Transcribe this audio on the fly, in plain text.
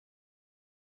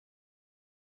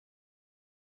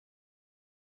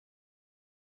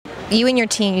you and your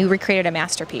team, you recreated a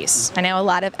masterpiece. I know a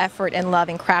lot of effort and love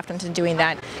and craft into doing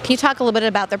that. Can you talk a little bit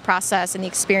about the process and the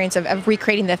experience of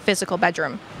recreating the physical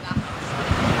bedroom?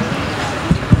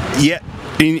 Yeah,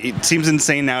 it seems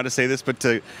insane now to say this, but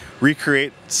to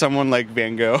recreate someone like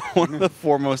Van Gogh, one of the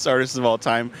foremost artists of all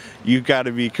time, you've got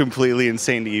to be completely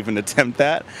insane to even attempt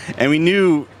that. And we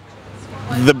knew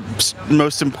the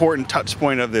most important touch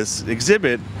point of this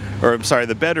exhibit, or I'm sorry,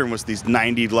 the bedroom, was these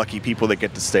 90 lucky people that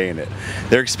get to stay in it.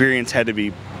 Their experience had to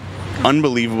be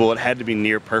unbelievable. It had to be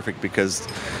near perfect, because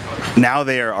now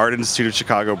they are Art Institute of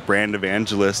Chicago brand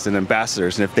evangelists and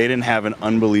ambassadors, and if they didn't have an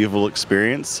unbelievable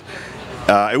experience,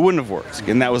 it wouldn't have worked.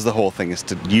 And that was the whole thing, is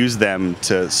to use them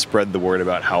to spread the word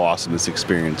about how awesome this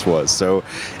experience was. So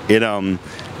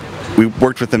we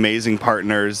worked with amazing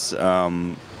partners.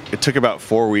 It took about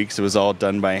 4 weeks. It was all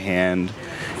done by hand,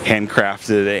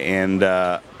 handcrafted, and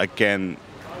again,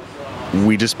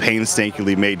 we just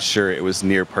painstakingly made sure it was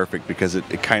near perfect, because it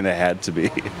kind of had to be.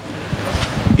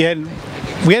 Yeah,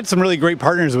 we had some really great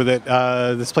partners with it.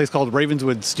 This place called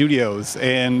Ravenswood Studios,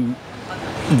 and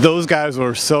those guys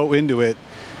were so into it.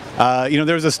 You know,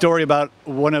 there was a story about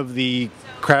one of the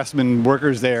craftsman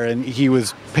workers there, and he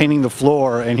was painting the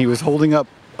floor, and he was holding up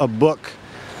a book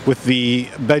with the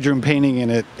bedroom painting in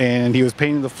it, and he was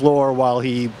painting the floor while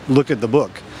he looked at the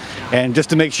book, and just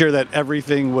to make sure that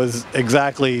everything was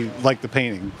exactly like the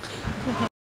painting.